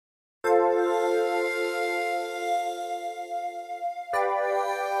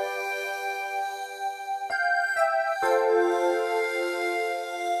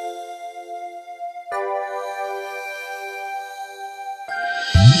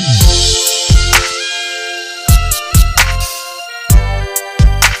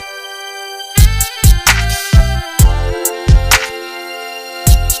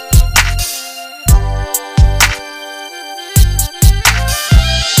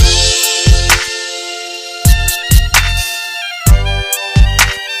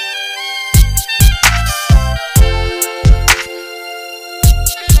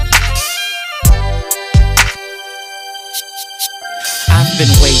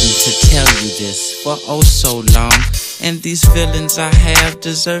waiting to tell you this for oh so long. And these feelings I have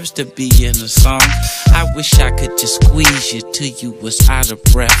deserves to be in a song. I wish I could just squeeze you till you was out of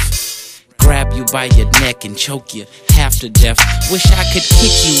breath, grab you by your neck and choke you half to death. Wish I could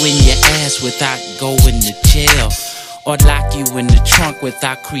kick you in your ass without going to jail, or lock you in the trunk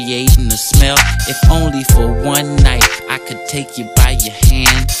without creating a smell. If only for one night I could take you by your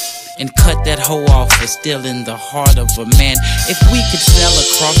hand and cut that hoe off for still in the heart of a man. If we could sail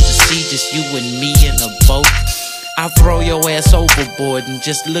across the sea, just you and me in a boat, I'll throw your ass overboard and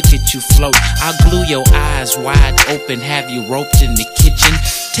just look at you float. I'll glue your eyes wide open, have you roped in the kitchen.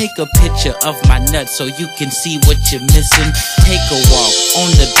 Take a picture of my nuts so you can see what you're missing. Take a walk on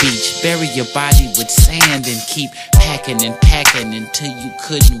the beach, bury your body with sand, and keep packing and packing until you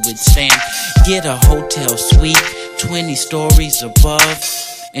couldn't withstand. Get a hotel suite 20 stories above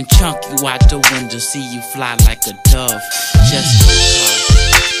and chunk you out the window, see you fly like a dove.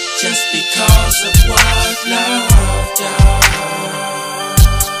 Just because of what love does.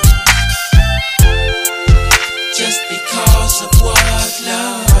 Just because of what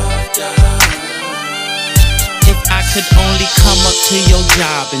love does. If I could only come up to your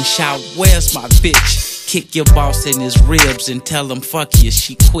job and shout, "Where's my bitch?" Kick your boss in his ribs and tell him fuck you,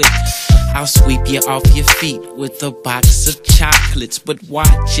 she quit. I'll sweep you off your feet with a box of chocolates, but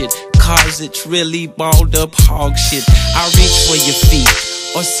watch it, cause it's really balled up hog shit. I'll reach for your feet,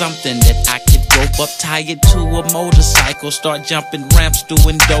 or something that I could rope up, tie it to a motorcycle, start jumping ramps,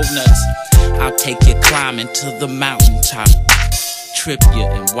 doing donuts. I'll take you climbing to the mountaintop, trip you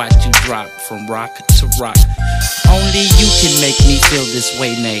and watch you drop from rock to rock. Only you can make me feel this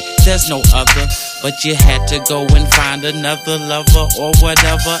way, nay, there's no other. But you had to go and find another lover or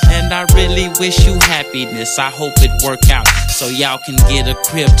whatever. And I really wish you happiness, I hope it work out, so y'all can get a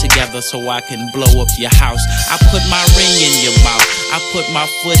crib together, so I can blow up your house. I put my ring in your mouth, I put my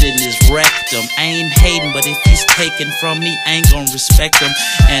foot in his rectum. I ain't hating, but if he's taken from me, I ain't gon' respect him.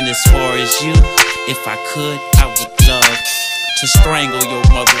 And as far as you, if I could, I would love to strangle your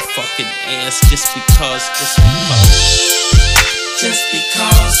motherfucking ass just because. Just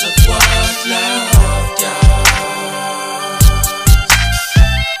because of what love does.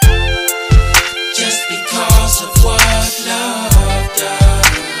 Just because of what love does.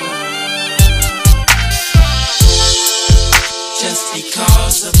 Just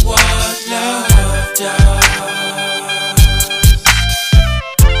because of what love does.